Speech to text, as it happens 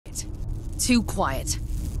too quiet.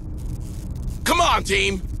 Come on,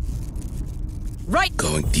 team! Right!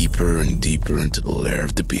 Going deeper and deeper into the lair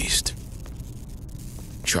of the beast.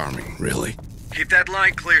 Charming, really. Keep that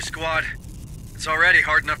line clear, squad. It's already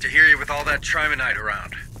hard enough to hear you with all that Trimonite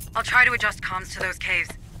around. I'll try to adjust comms to those caves,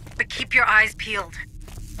 but keep your eyes peeled.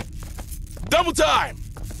 Double time!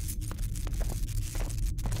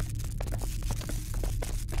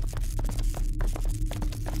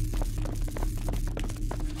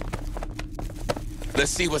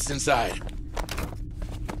 Let's see what's inside.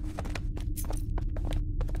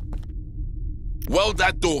 Weld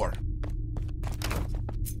that door.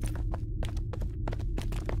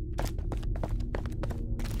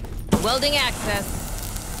 Welding access.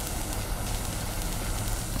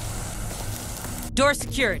 Door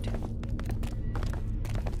secured.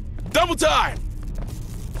 Double time!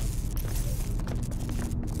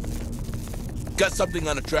 Got something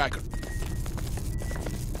on the tracker.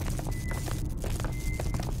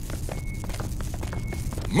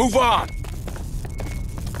 Move on!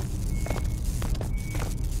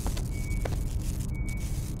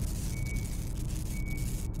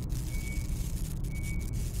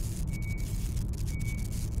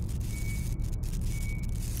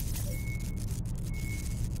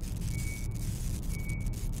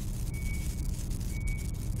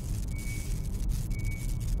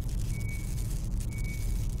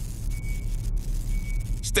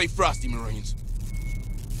 Stay frosty, Marines.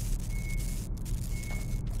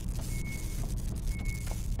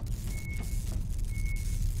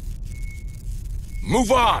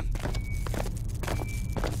 Move on!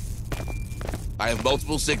 I have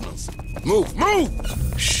multiple signals. Move, move!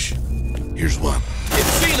 Shh. Here's one. It's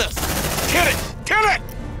seen us! Kill it! Kill it!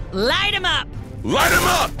 Light him up! Light him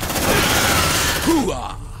up!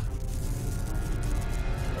 Hoo-ah!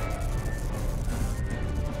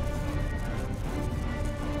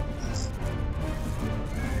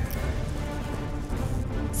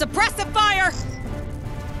 Suppress the fire!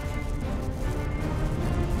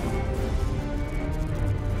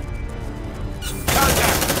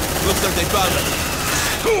 Contact! Looks like they found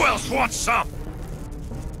us. Who else wants some?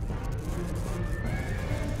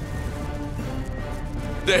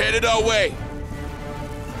 They're headed our way.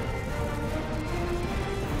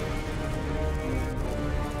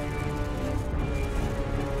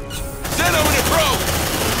 Send over the pro!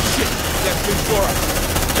 Shit, that's big for us.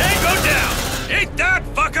 Tango down! Eat that,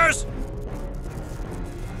 fuckers!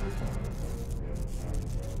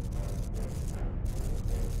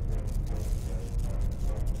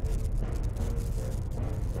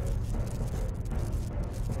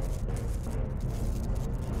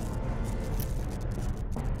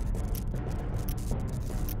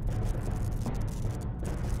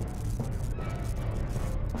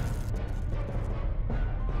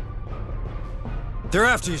 They're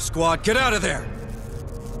after you, squad. Get out of there!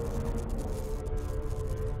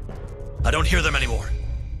 I don't hear them anymore.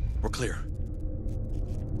 We're clear.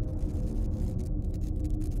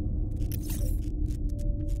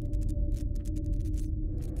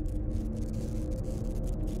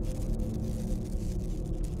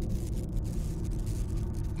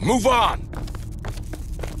 Move on!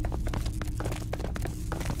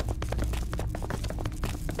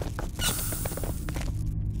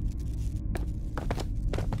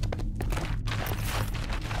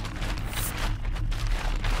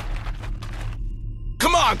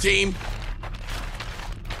 Come on, team!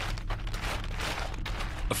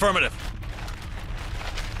 Affirmative.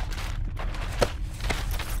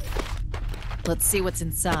 Let's see what's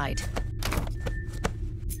inside.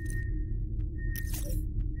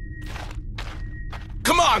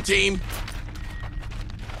 Come on, team!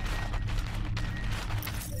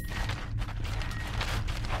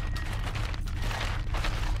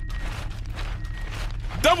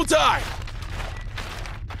 Double time!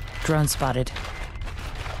 Drone spotted.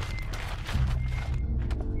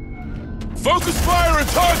 Focus fire and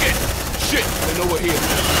target! Shit, they know we're here.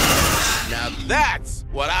 Now that's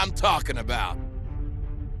what I'm talking about.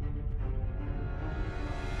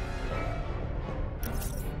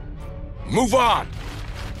 Move on!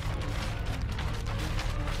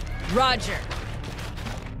 Roger.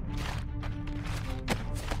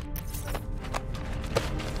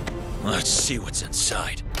 Let's see what's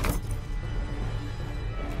inside.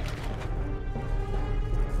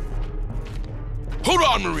 Hold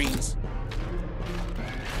on, Marines!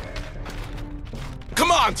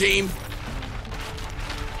 Come on, team!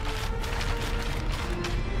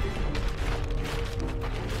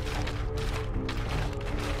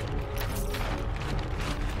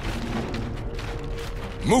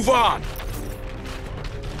 Move on!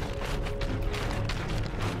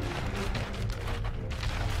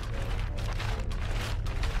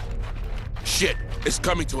 is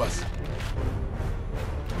coming to us.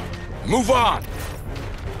 Move on!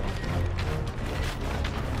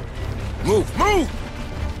 Move! Move!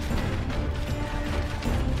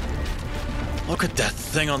 Look at that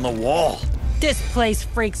thing on the wall. This place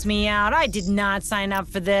freaks me out. I did not sign up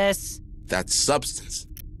for this. That's substance.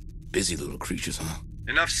 Busy little creatures, huh?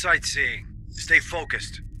 Enough sightseeing. Stay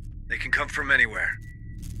focused. They can come from anywhere.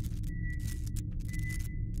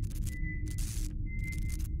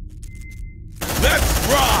 Let's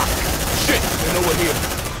rock! Shit, they know we're here.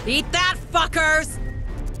 Eat that, fuckers!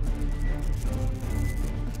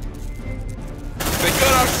 They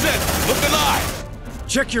got our scent. Look alive!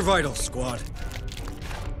 Check your vitals, squad.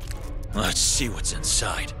 Let's see what's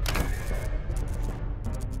inside.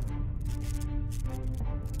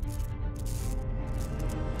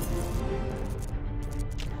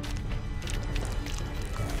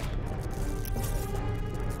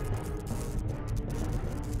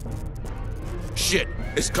 Shit,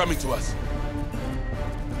 it's coming to us.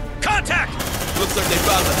 Contact! Looks like they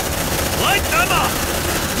found us. Light them up!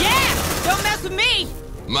 Yeah! Don't mess with me!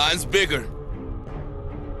 Mine's bigger.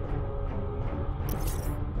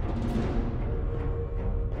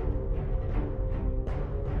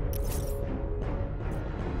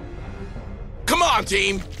 Come on,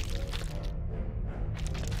 team!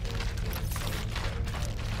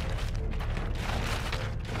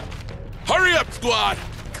 Hurry up, squad!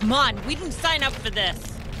 Come on, we didn't sign up for this.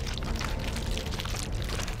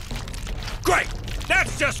 Great!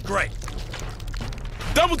 That's just great!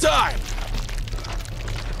 Double time!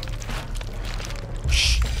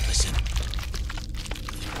 Shh, listen.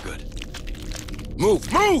 You're good.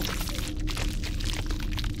 Move, move!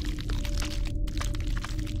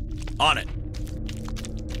 On it.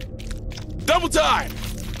 Double time!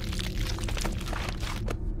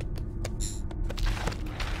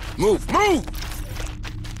 Move, move!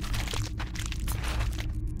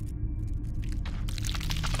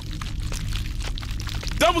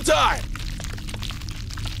 Double time!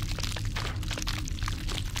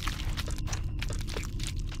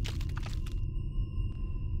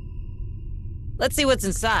 Let's see what's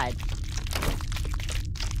inside.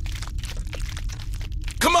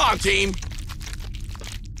 Come on, team!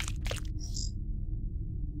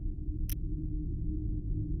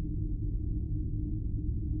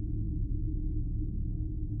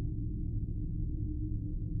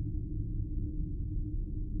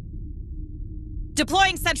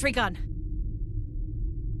 Deploying sentry gun.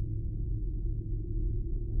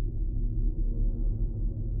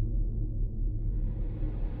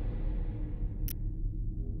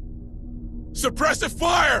 Suppressive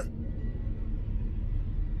fire!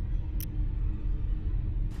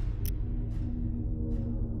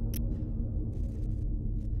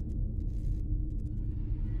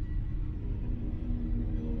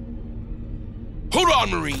 Hold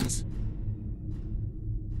on, Marines!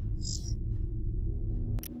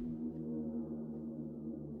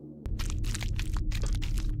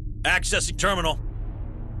 Accessing terminal.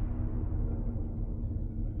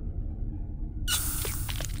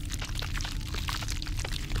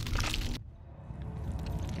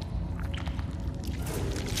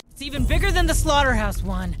 It's even bigger than the slaughterhouse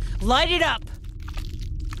one. Light it up.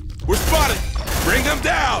 We're spotted! Bring them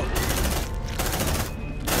down!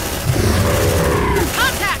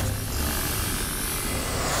 Contact!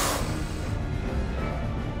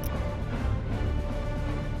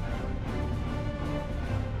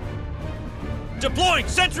 Deploying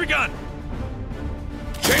sentry gun!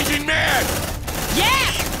 Changing man!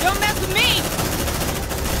 Yeah! Don't mess with me!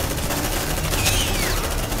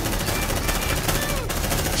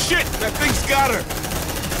 Shit! That thing's got her!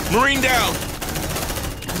 Marine down!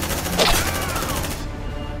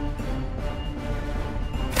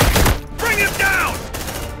 Bring him down!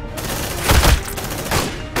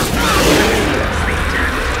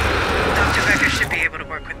 Dr. Becker should be able to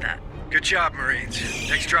work with that. Good job, Marines.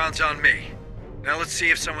 Next round's on me. Now let's see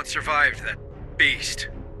if someone survived that beast.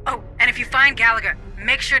 Oh, and if you find Gallagher,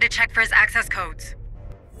 make sure to check for his access codes.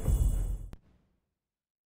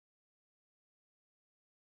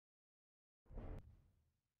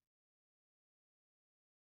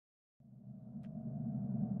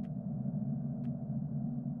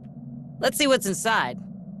 Let's see what's inside.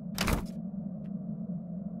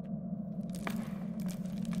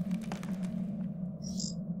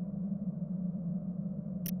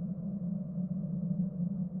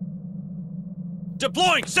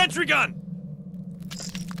 Deploying sentry gun!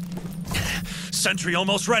 Sentry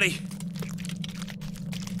almost ready.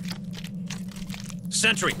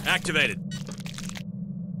 Sentry activated.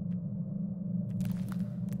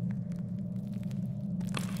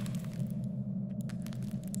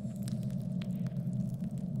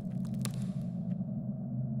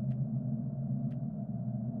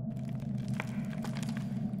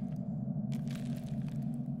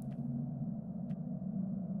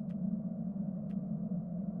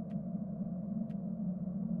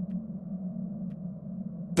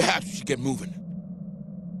 Perhaps we should get moving.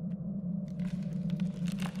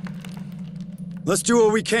 Let's do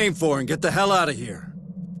what we came for and get the hell out of here.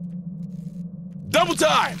 Double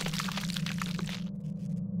time!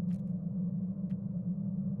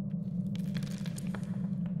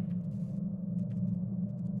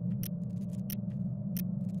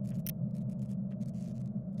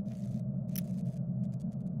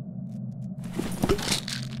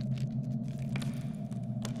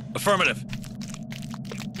 Affirmative.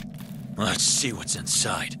 Let's see what's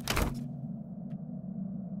inside.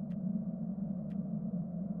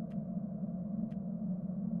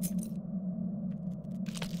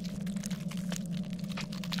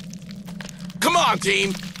 Come on,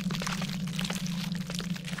 team!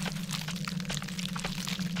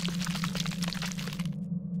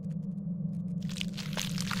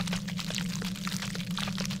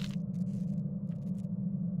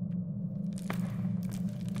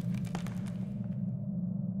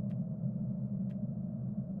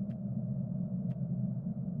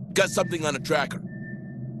 Got something on a tracker.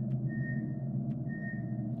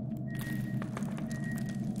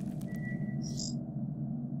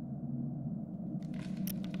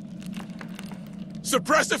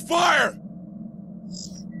 Suppressive fire!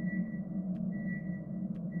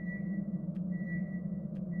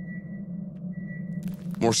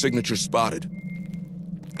 More signatures spotted.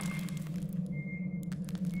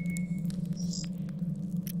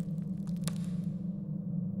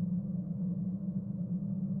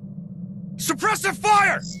 Suppressive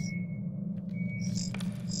fire!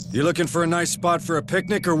 You looking for a nice spot for a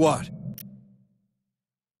picnic or what?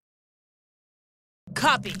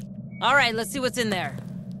 Copy. All right, let's see what's in there.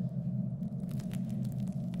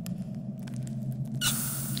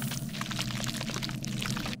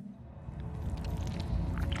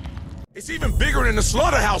 It's even bigger than the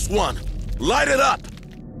slaughterhouse one. Light it up.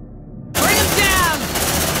 Bring him down!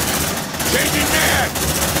 Changing man!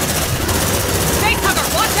 Facehugger,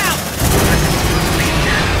 watch out!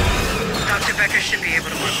 Dr. Becker should be able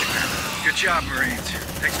to work with them. Good job, Marines.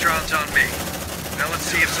 Next round's on me. Now let's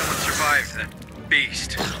see if someone survived the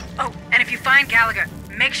beast. Oh, and if you find Gallagher,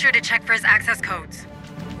 make sure to check for his access codes.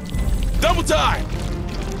 Double time!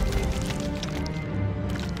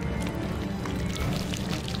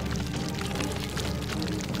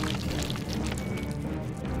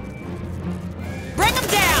 Bring him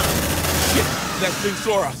down! Shit! That thing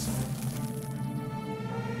saw us.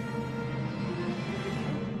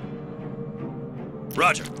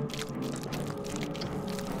 Roger.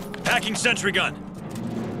 Packing sentry gun.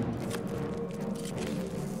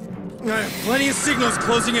 I have plenty of signals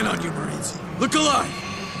closing in on you, Marines. Look alive!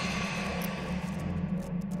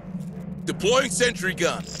 Deploying sentry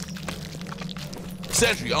gun.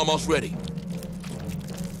 Sentry almost ready.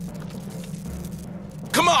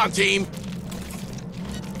 Come on, team!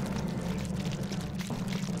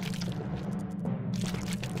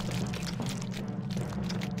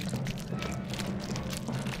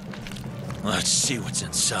 Let's see what's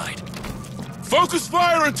inside. Focus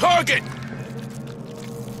fire and target!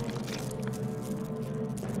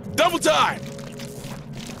 Double time!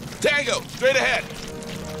 Tango, straight ahead!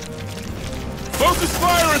 Focus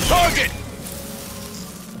fire and target!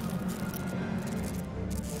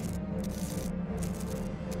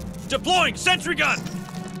 Deploying sentry gun!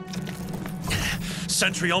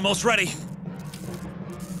 Sentry almost ready.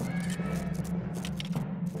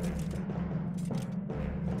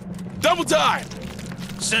 Double time!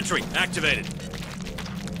 Sentry activated.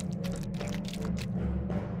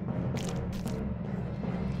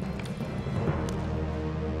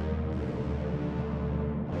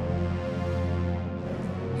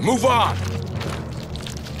 Move on!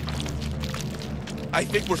 I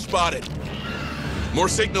think we're spotted. More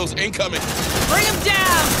signals incoming. Bring him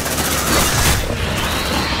down!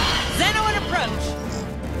 Zeno in approach!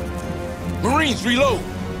 Marines, reload!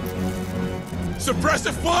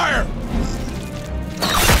 Suppressive fire!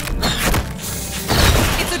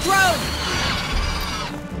 It's a drone!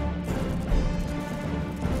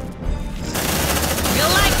 You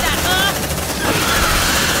like that, huh?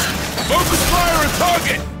 Focus fire and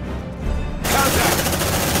target! Contact!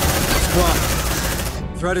 Squad,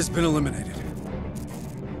 threat has been eliminated.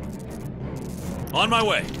 On my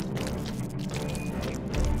way.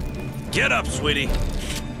 Get up, sweetie.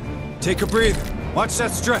 Take a breather. Watch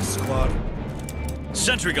that stress, squad.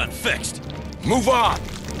 Sentry gun fixed. Move on!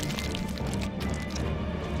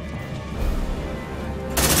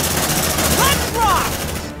 Let's rock!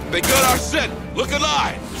 They got our scent! Look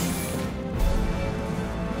alive!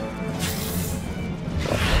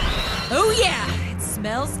 Oh yeah, it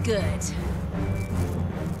smells good.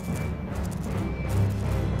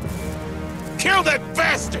 Kill Kill that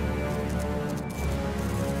bastard!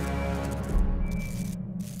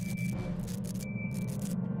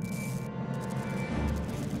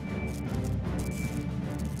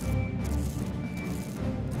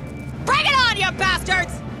 Bring it on, you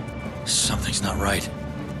bastards! Something's not right.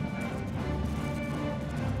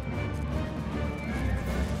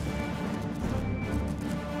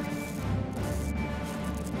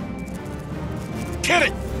 Kill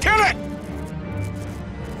it! Kill it!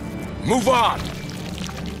 Move on!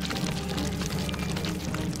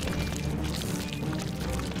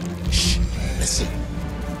 Shh! Listen. I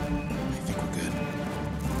think we're good.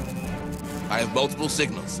 I have multiple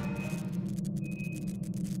signals.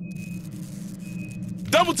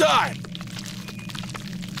 Double time!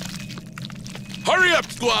 Hurry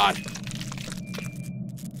up, squad!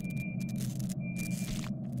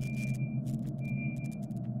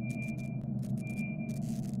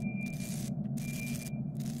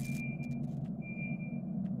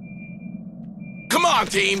 Come on,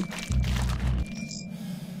 team!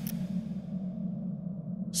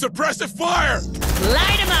 Suppressive fire!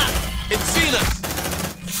 Light him up! It's seen us!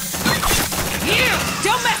 You!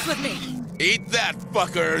 Don't mess with me! Eat that,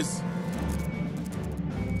 fuckers!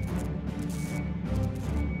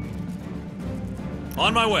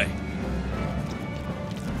 On my way.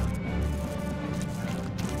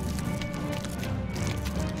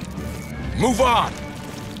 Move on!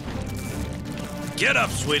 Get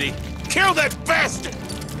up, sweetie. Kill that bastard!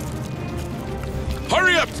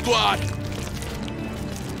 Hurry up, squad!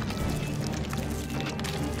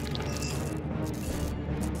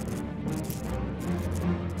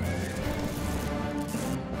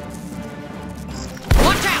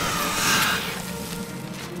 Watch out!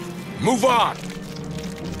 Move on!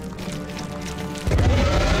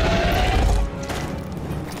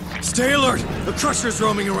 Stay alert! The Crusher's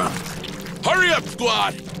roaming around. Hurry up,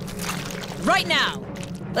 squad! Right now!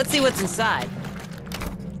 Let's see what's inside.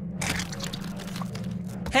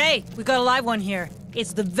 Hey, we got a live one here.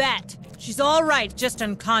 It's the vet. She's all right, just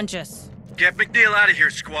unconscious. Get McNeil out of here,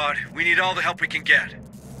 squad. We need all the help we can get.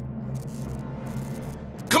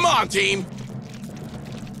 Come on, team!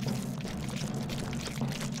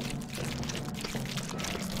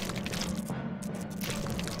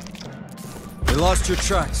 We lost your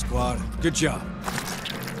track, squad. Good job.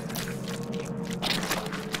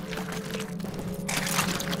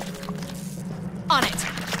 On it!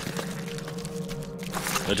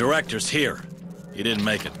 The director's here. He didn't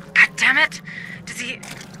make it. God damn it! Does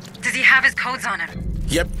he have his codes on him?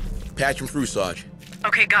 Yep. Patch him through, Sarge.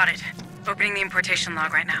 Okay, got it. Opening the importation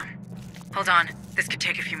log right now. Hold on. This could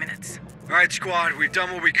take a few minutes. All right, squad, we've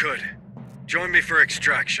done what we could. Join me for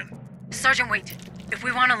extraction. Sergeant, wait. If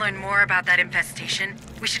we want to learn more about that infestation,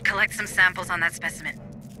 we should collect some samples on that specimen.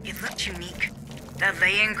 It looked unique. That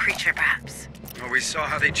Leyan creature, perhaps. Well, we saw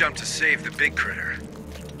how they jumped to save the big critter.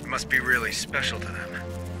 It must be really special to them.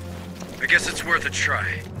 I guess it's worth a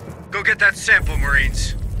try. Go get that sample,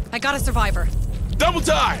 Marines. I got a survivor. Double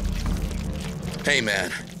time! Hey,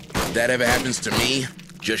 man. If that ever happens to me,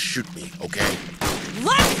 just shoot me, okay?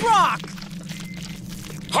 Let's rock!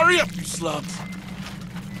 Hurry up, you slugs!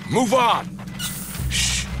 Move on!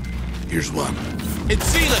 Shh. Here's one. It's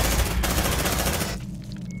seen us!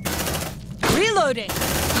 Reloading!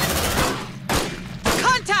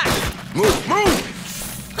 Contact! Move, move!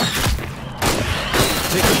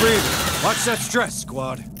 Take a breather. Watch that stress,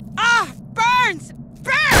 squad. Ah! Burns!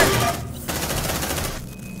 Burns!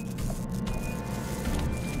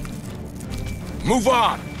 Move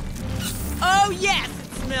on! Oh, yes!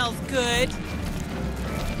 It smells good.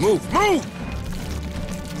 Move, move!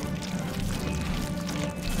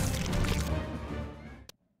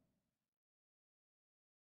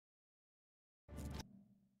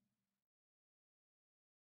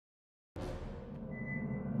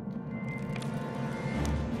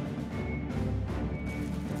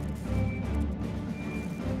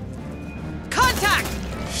 Contact!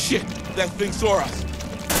 Shit, that thing saw us.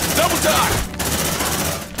 Double time!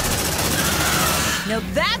 Now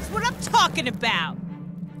that's what I'm talking about!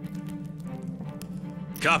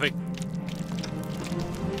 Copy.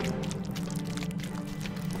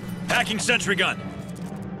 Hacking sentry gun.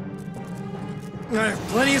 I have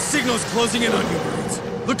plenty of signals closing in on you, Marines.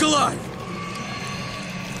 Look alive!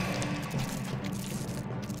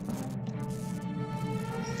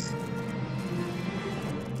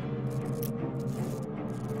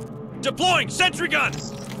 Deploying sentry gun!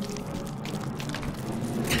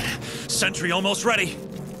 Sentry almost ready.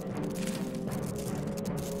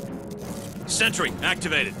 Sentry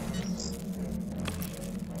activated.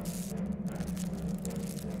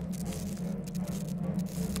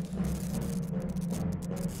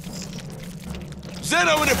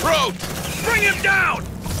 Zeno in approach! Bring him down!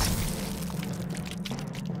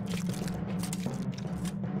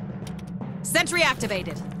 Sentry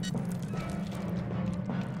activated.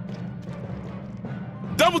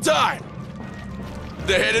 Double time!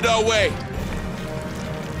 They're headed our way.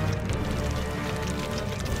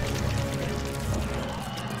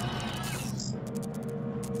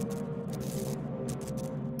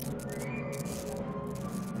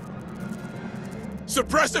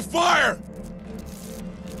 Suppressive fire!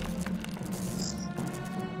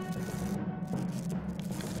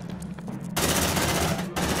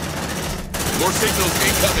 More signals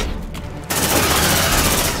incoming.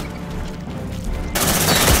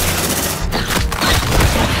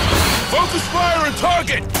 Focus fire on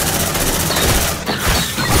target!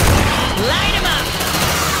 Light him up!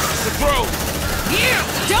 The throw! You!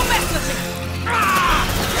 Don't mess with me! Ah!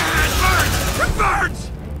 It burns! It burns!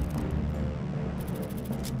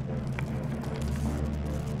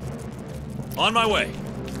 On my way.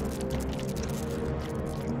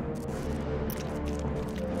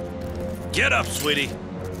 Get up, sweetie.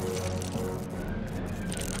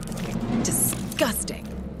 Disgusting.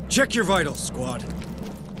 Check your vitals, squad.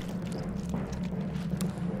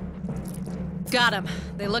 Got him.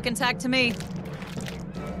 They look intact to me.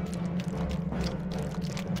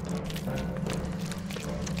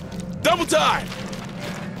 Double time!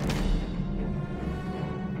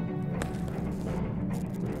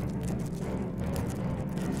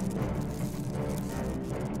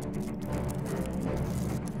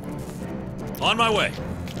 On my way.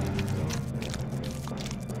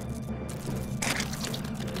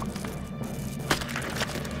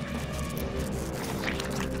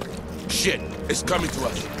 Shit, it's coming to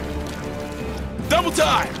us. Double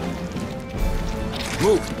time!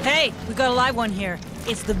 Move! Hey, we got a live one here.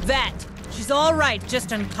 It's the vet. She's all right,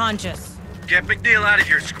 just unconscious. Get McNeil out of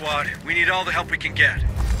here, squad. We need all the help we can get.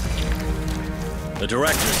 The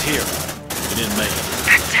director's here. He didn't make it.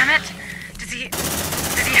 God damn it! Does he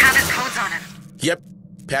have his codes on him? Yep,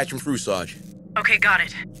 patch him through, Sarge. Okay, got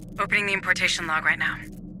it. Opening the importation log right now.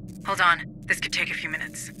 Hold on. This could take a few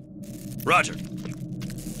minutes. Roger.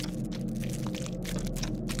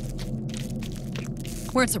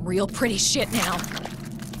 We're in some real pretty shit now.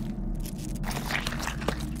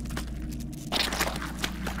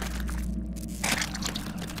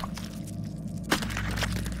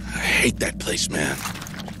 I hate that place, man.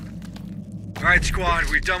 All right, squad,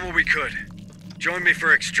 we've done what we could. Join me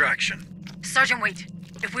for extraction. Sergeant, wait.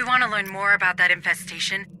 If we want to learn more about that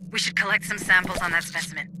infestation, we should collect some samples on that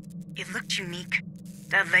specimen. It looked unique.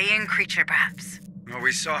 The Leyan creature, perhaps. Well,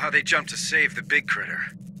 we saw how they jumped to save the big critter.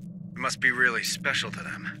 It must be really special to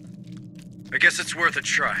them. I guess it's worth a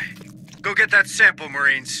try. Go get that sample,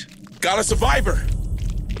 Marines. Got a survivor!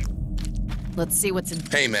 Let's see what's in...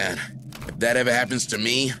 Hey, man. If that ever happens to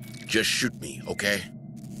me, just shoot me, okay?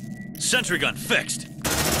 Sentry gun fixed.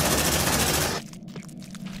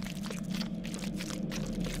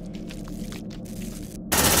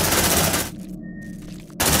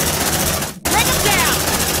 Bring him down!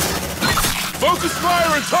 Focus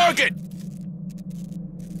fire on target!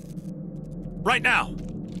 Right now.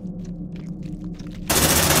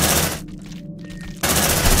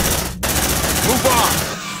 Move on!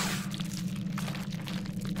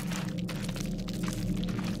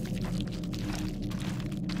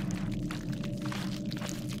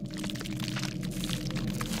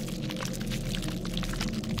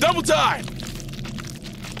 Double time!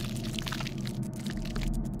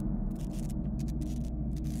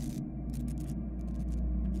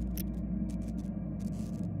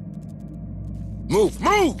 Move!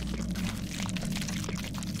 Move!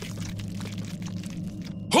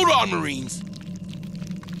 Hold on, Marines!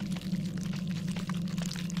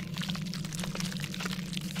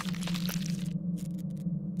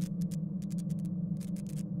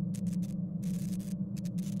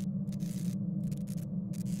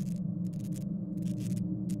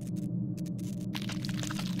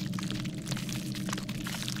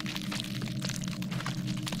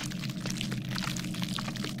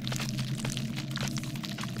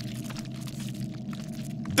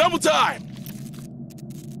 Double time!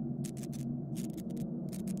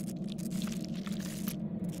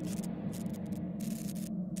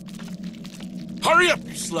 Hurry up,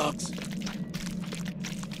 you slugs!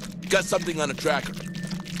 Got something on the tracker.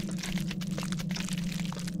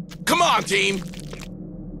 Come on, team!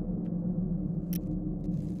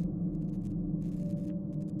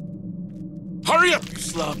 Hurry up, you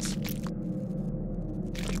slugs!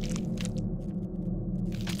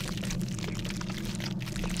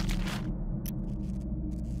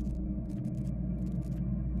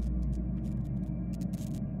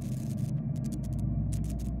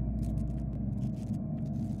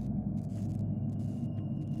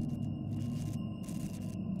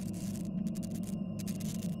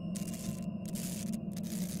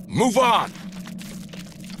 Move on!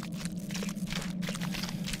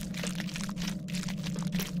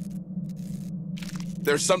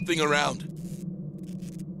 There's something around.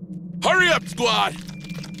 Hurry up, squad!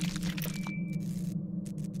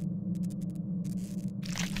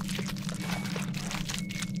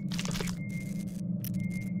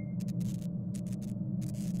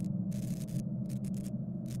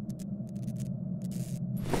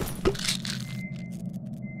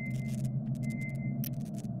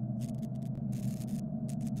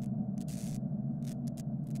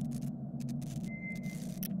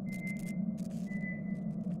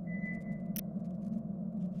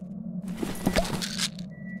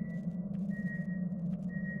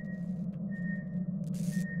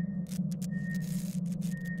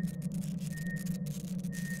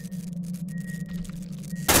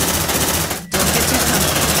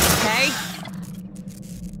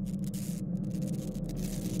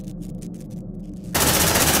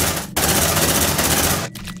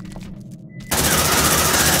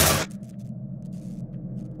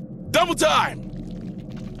 Double time!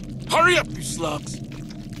 Hurry up, you slugs!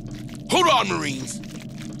 Hold on, Marines!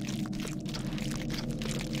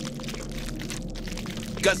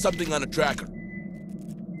 Got something on a tracker.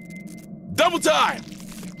 Double time!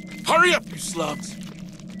 Hurry up, you slugs!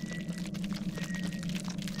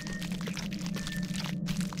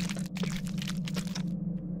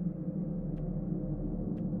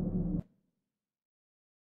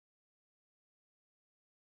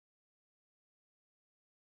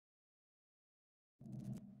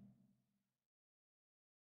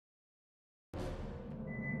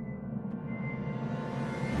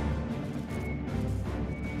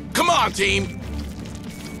 Come on, team!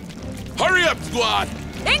 Hurry up, squad!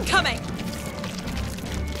 Incoming!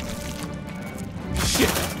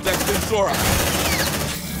 Shit, that's Ventura.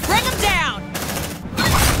 Bring him down!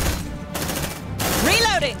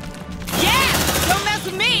 Reloading! Yeah! Don't mess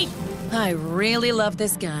with me! I really love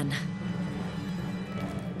this gun.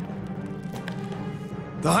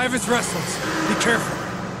 The hive is restless. Be careful.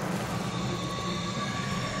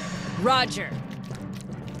 Roger.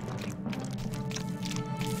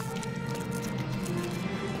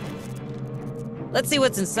 Let's see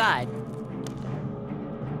what's inside.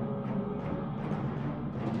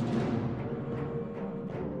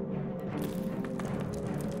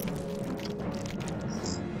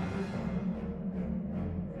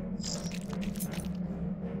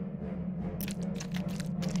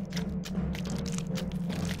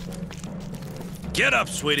 Get up,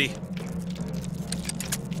 sweetie.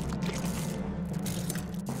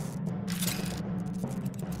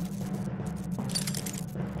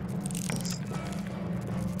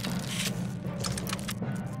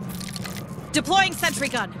 Deploying sentry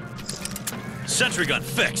gun. Sentry gun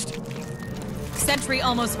fixed. Sentry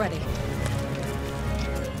almost ready.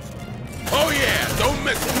 Oh yeah, don't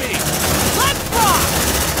mess with me! Let's rock!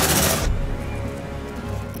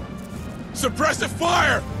 Suppressive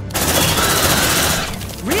fire!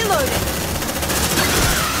 Reloading.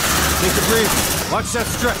 Take a breather. Watch that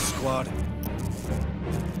stretch, squad.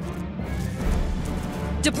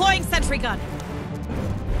 Deploying sentry gun.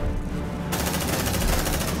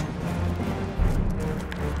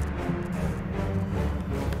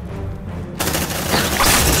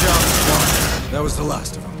 Good job, squad. That was the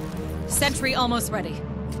last of them. Sentry almost ready.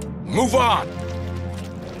 Move on!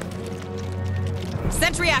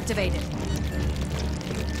 Sentry activated.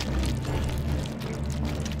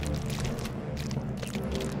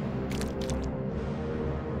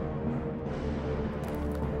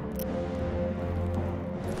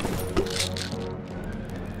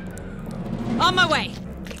 On my way.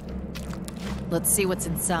 Let's see what's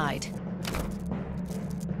inside.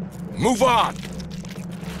 Move on!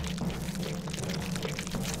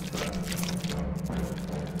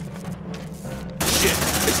 Shit,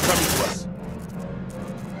 it's coming to us.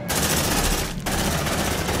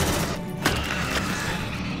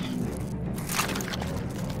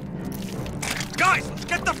 Guys, let's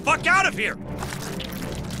get the fuck out of here!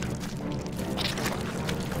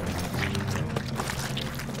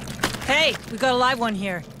 Hey, we got a live one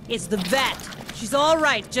here. It's the vet. She's all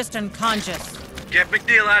right, just unconscious. Get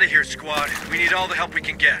McNeil out of here, squad. We need all the help we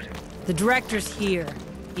can get. The director's here.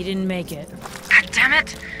 He didn't make it. God damn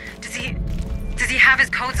it! Does he have his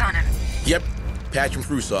codes on him? Yep, patch him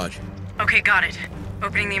through, Sarge. Okay, got it.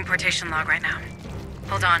 Opening the importation log right now.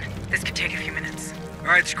 Hold on, this could take a few minutes. All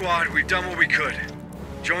right, squad, we've done what we could.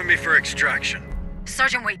 Join me for extraction.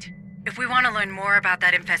 Sergeant, wait. If we want to learn more about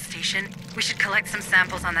that infestation, we should collect some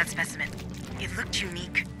samples on that specimen. It looked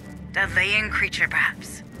unique. A Leyan creature,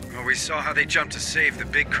 perhaps. Well, we saw how they jumped to save the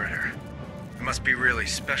big critter. It must be really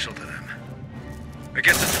special to them. I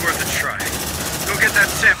guess it's worth a try. Go get that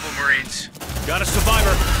sample, Marines. Got a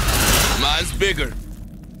survivor. Mine's bigger.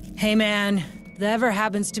 Hey man, if that ever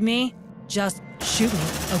happens to me, just shoot me,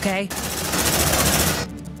 okay?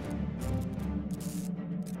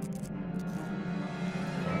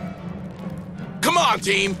 Come on,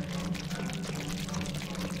 team!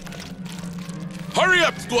 Hurry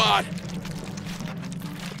up, squad!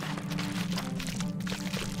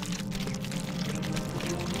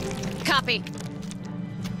 Copy.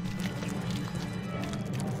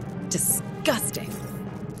 Disgusting.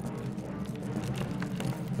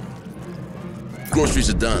 Groceries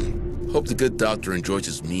are done. Hope the good doctor enjoys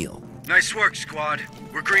his meal. Nice work, squad.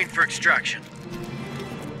 We're green for extraction.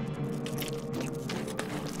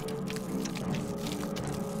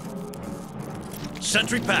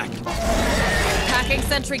 Sentry pack. Packing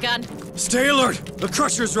sentry gun. Stay alert! The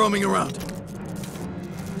Crusher's roaming around.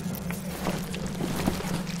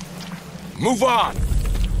 Move on!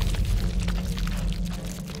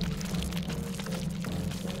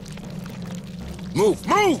 Move,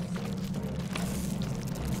 move!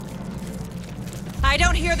 I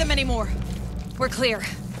don't hear them anymore. We're clear.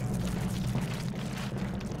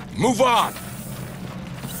 Move on!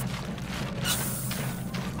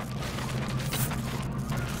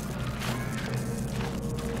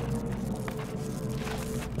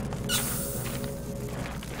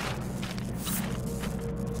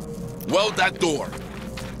 Weld that door.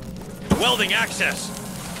 Welding access.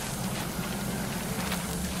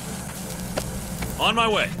 On my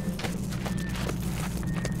way.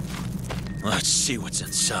 Let's see what's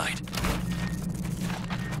inside.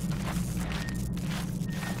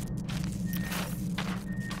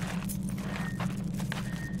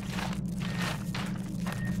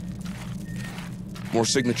 More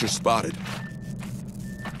signatures spotted.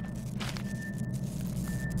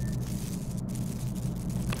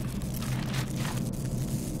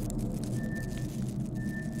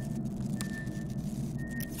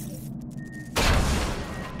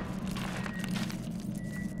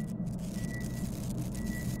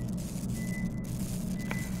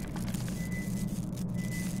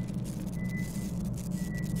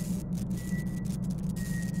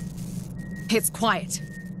 It's quiet.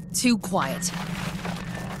 Too quiet.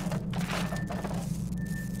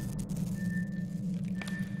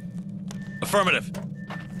 Affirmative.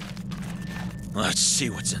 Let's see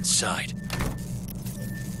what's inside.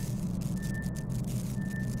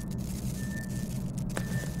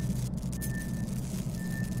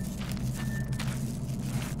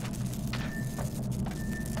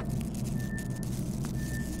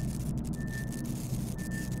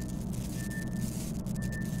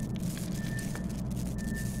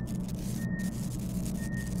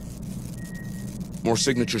 More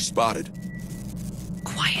signatures spotted.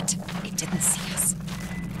 Quiet. It didn't see us.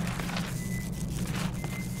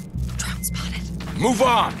 Drone spotted. Move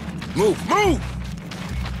on! Move, move!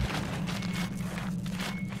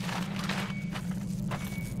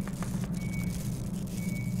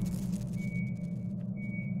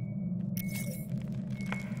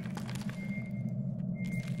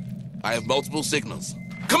 I have multiple signals.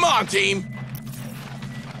 Come on, team!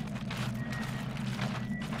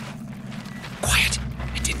 Quiet.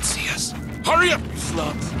 It didn't see us. Hurry up, you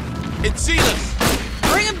slubs! It's seen us!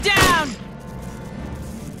 Bring him down!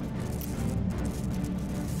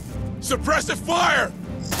 Suppressive fire!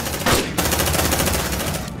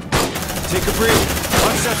 Take a breather.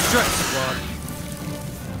 Watch that stretch, squad.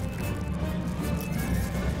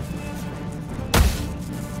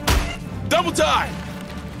 Double time!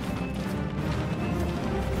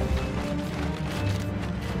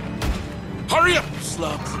 Hurry up, you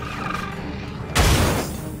slubs!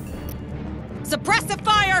 Suppressive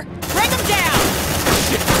fire! Bring him down!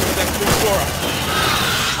 Shit, that's Bufora!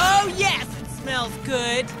 Oh yes, it smells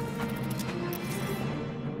good.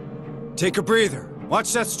 Take a breather.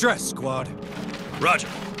 Watch that stress, squad. Roger.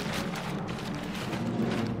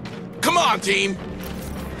 Come on, team!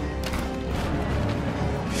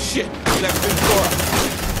 Shit, that's Bufora!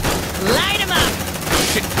 Light him up!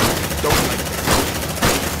 Shit, don't like that.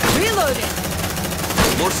 Reload it!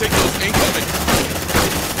 More signals incoming!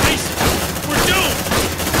 Mason, we're doomed!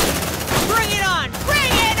 Bring it on!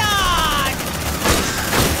 Bring it on!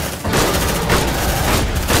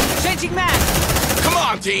 Changing mag! Come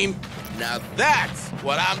on, team! Now that's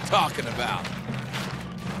what I'm talking about.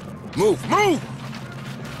 Move, move!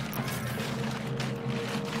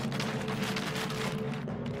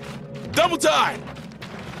 Double time!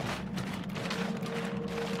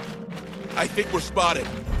 I think we're spotted.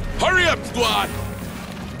 Hurry up, squad!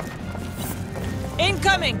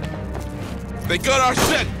 Incoming! They got our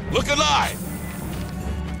scent! Look alive!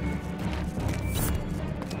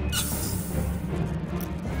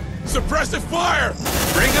 Suppressive fire!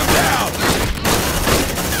 Bring them down!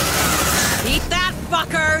 Eat that,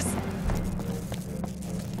 fuckers!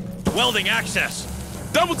 Welding access.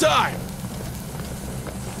 Double time!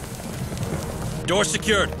 Door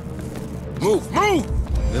secured. Move, move!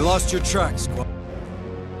 They lost your track, squad.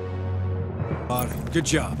 Good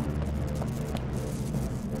job.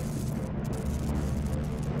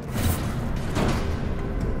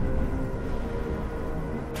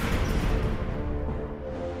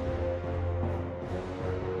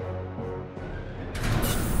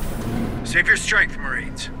 Save your strength,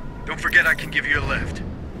 Marines. Don't forget I can give you a lift.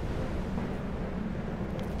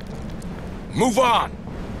 Move on!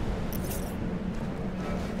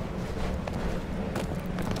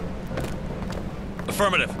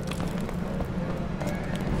 Affirmative.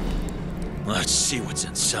 Let's see what's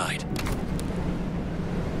inside.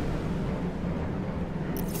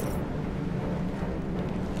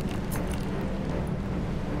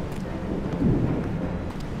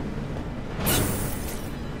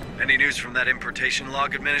 Any news from that importation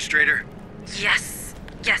log, Administrator? Yes.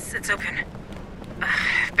 Yes, it's open.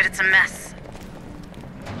 But it's a mess.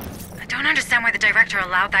 I don't understand why the Director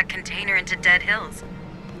allowed that container into Dead Hills.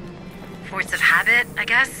 Force of habit, I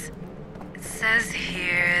guess? It says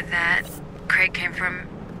here that Craig came from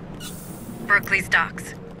Berkeley's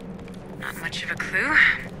docks. Not much of a clue.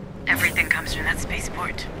 Everything comes from that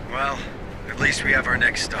spaceport. Well, at least we have our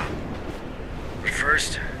next stop. But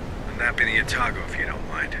first, a nap in the Otago, if you don't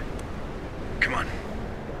mind. Come on,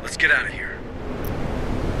 let's get out of here.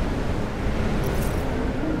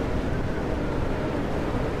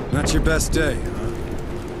 Not your best day,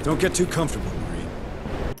 huh? Don't get too comfortable, Marine.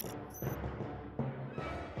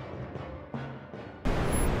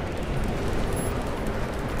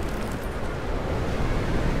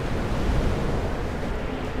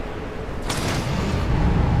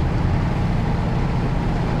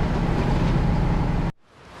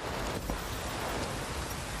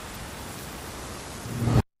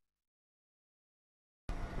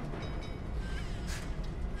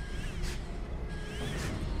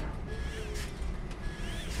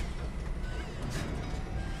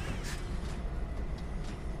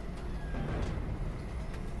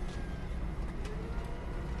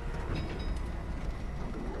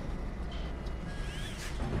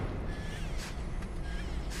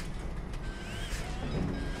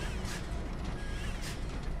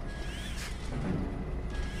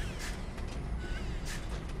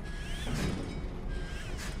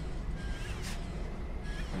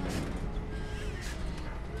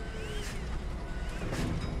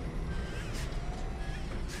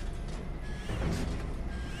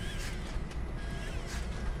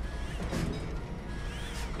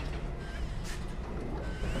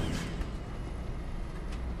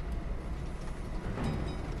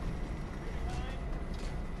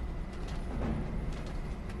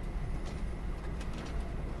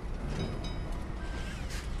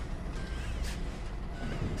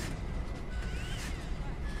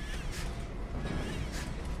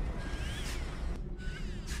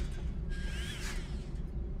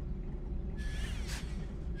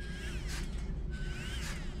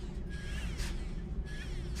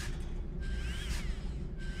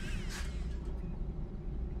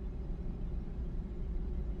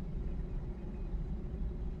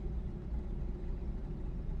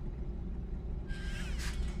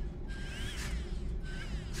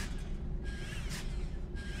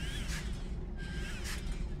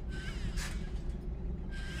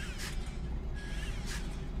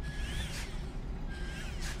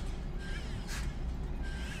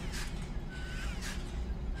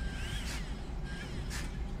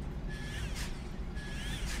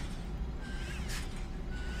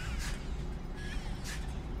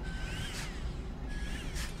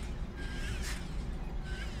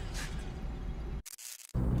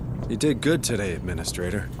 You did good today,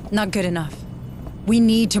 Administrator. Not good enough. We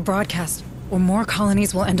need to broadcast, or more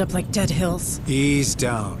colonies will end up like Dead Hills. Ease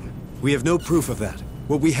down. We have no proof of that.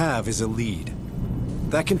 What we have is a lead.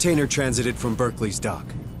 That container transited from Berkeley's dock.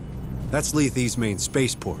 That's Lethe's main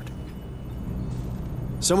spaceport.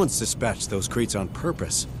 Someone's dispatched those crates on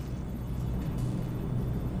purpose.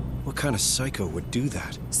 What kind of psycho would do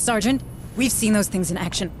that? Sergeant, we've seen those things in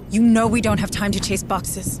action. You know we don't have time to chase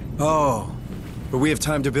boxes. Oh, but we have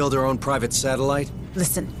time to build our own private satellite?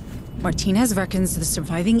 Listen, Martinez reckons the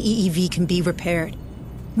surviving EEV can be repaired.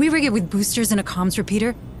 We rig it with boosters and a comms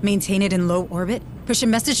repeater, maintain it in low orbit, push a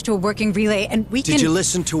message to a working relay, and we can— Did you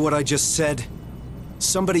listen to what I just said?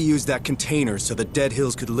 Somebody used that container so that Dead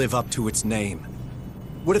Hills could live up to its name.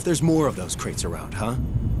 What if there's more of those crates around, huh?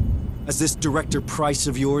 As this Director Price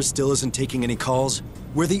of yours still isn't taking any calls,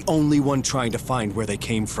 we're the only one trying to find where they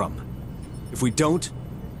came from. If we don't,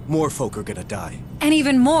 more folk are gonna die. And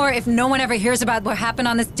even more if no one ever hears about what happened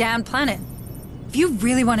on this damn planet. If you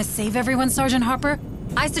really want to save everyone, Sergeant Harper,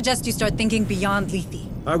 I suggest you start thinking beyond Lethe.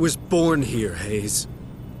 I was born here, Hayes.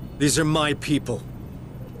 These are my people.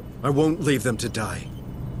 I won't leave them to die.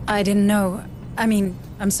 I didn't know. I mean,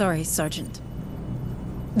 I'm sorry, Sergeant.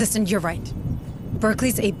 Listen, you're right.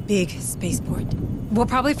 Berkeley's a big spaceport. We'll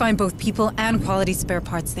probably find both people and quality spare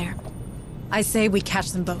parts there. I say we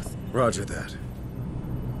catch them both. Roger that.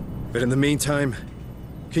 But in the meantime,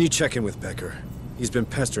 can you check in with Becker? He's been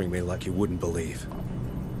pestering me like you wouldn't believe.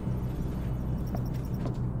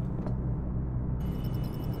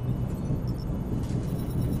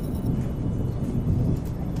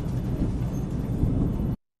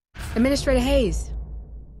 Administrator Hayes.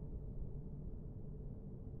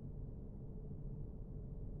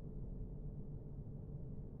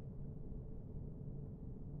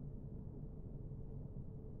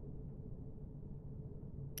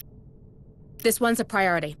 This one's a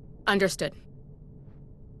priority. Understood.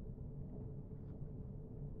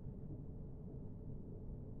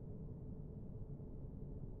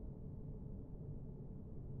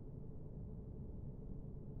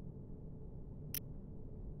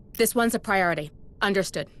 This one's a priority.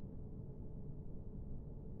 Understood.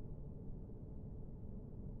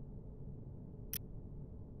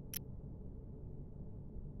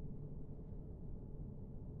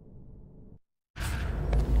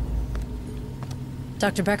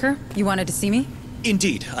 Dr. Becker, you wanted to see me?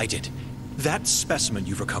 Indeed, I did. That specimen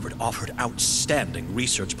you've recovered offered outstanding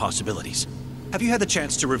research possibilities. Have you had the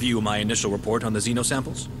chance to review my initial report on the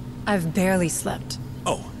xenosamples? I've barely slept.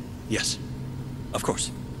 Oh, yes. Of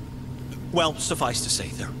course. Well, suffice to say,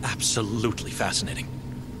 they're absolutely fascinating.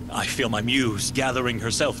 I feel my muse gathering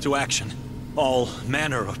herself to action. All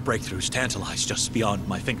manner of breakthroughs tantalize just beyond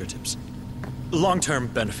my fingertips. Long-term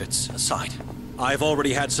benefits aside, I've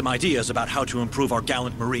already had some ideas about how to improve our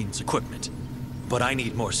gallant Marines' equipment. But I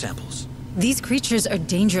need more samples. These creatures are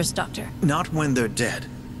dangerous, Doctor. Not when they're dead.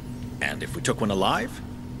 And if we took one alive?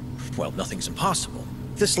 Well, nothing's impossible.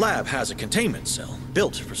 This lab has a containment cell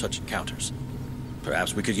built for such encounters.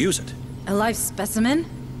 Perhaps we could use it. A live specimen?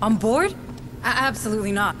 On board?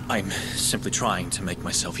 Absolutely not. I'm simply trying to make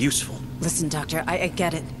myself useful. Listen, Doctor, I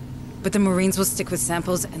get it. But the Marines will stick with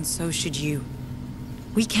samples, and so should you.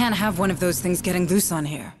 We can't have one of those things getting loose on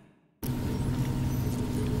here.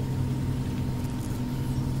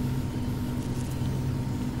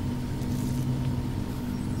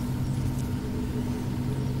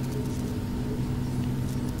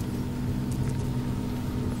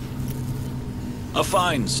 A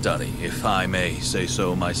fine study, if I may say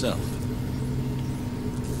so myself.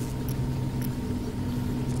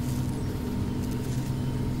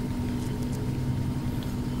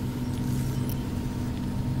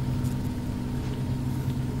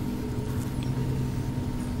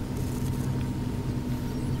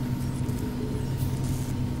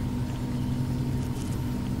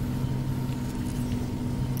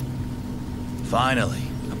 Finally,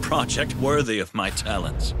 a project worthy of my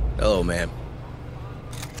talents. Hello, ma'am.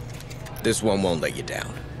 This one won't let you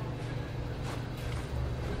down.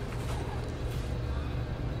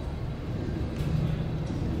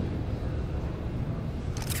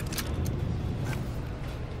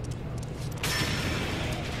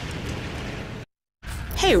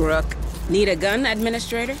 Hey, Rook. Need a gun,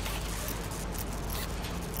 Administrator?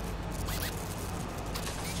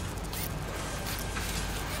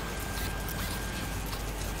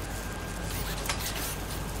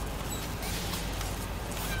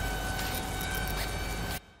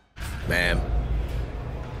 Ma'am.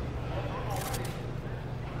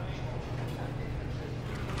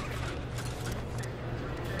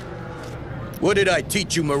 What did I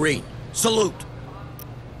teach you, Marine? Salute!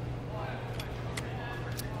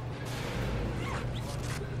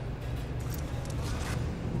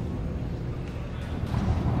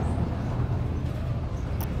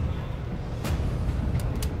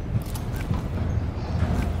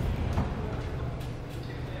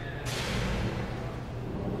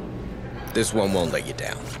 This one won't let you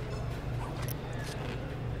down.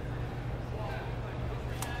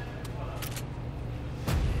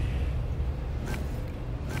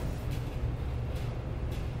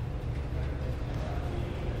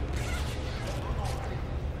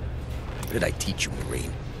 What did I teach you,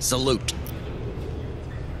 Marine? Salute.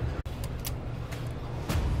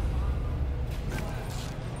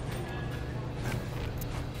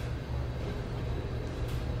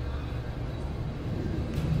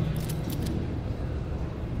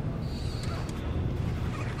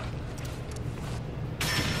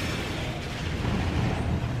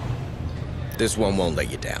 This one won't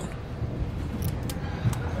let you down.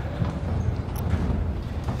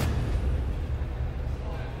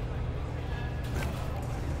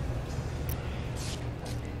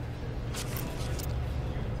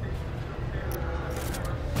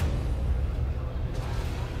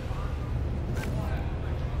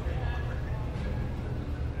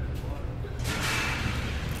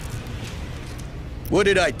 What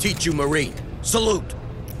did I teach you, Marine? Salute!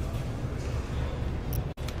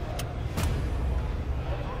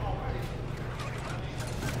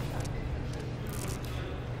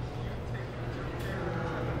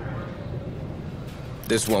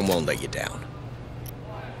 This one won't let you down.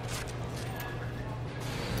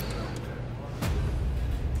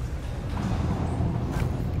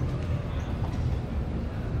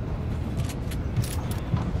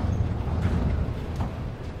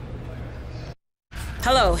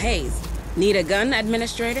 Hello, Hayes. Need a gun,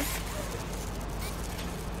 Administrator?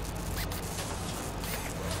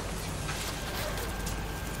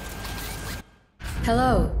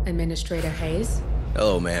 Hello, Administrator Hayes.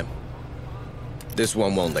 Hello, ma'am. This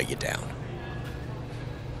one won't let you down.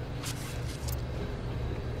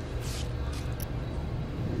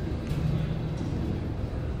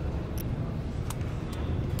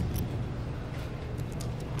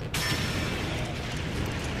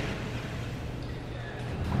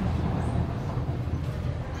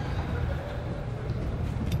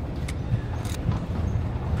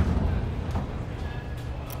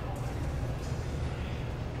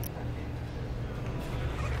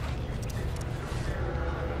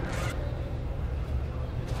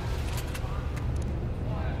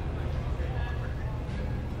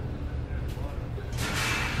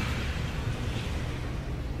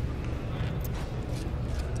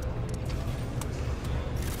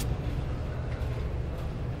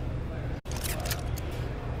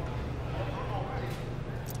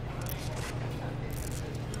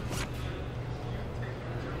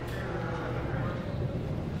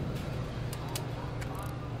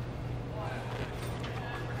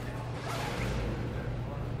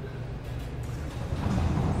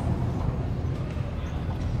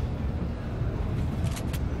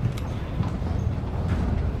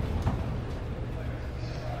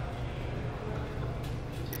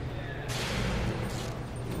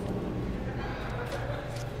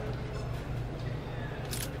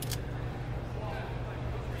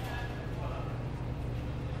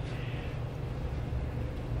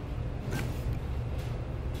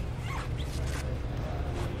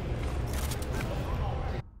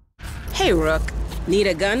 Hey, Rook. Need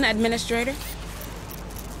a gun, Administrator?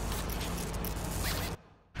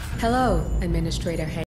 Hello, Administrator Hayes.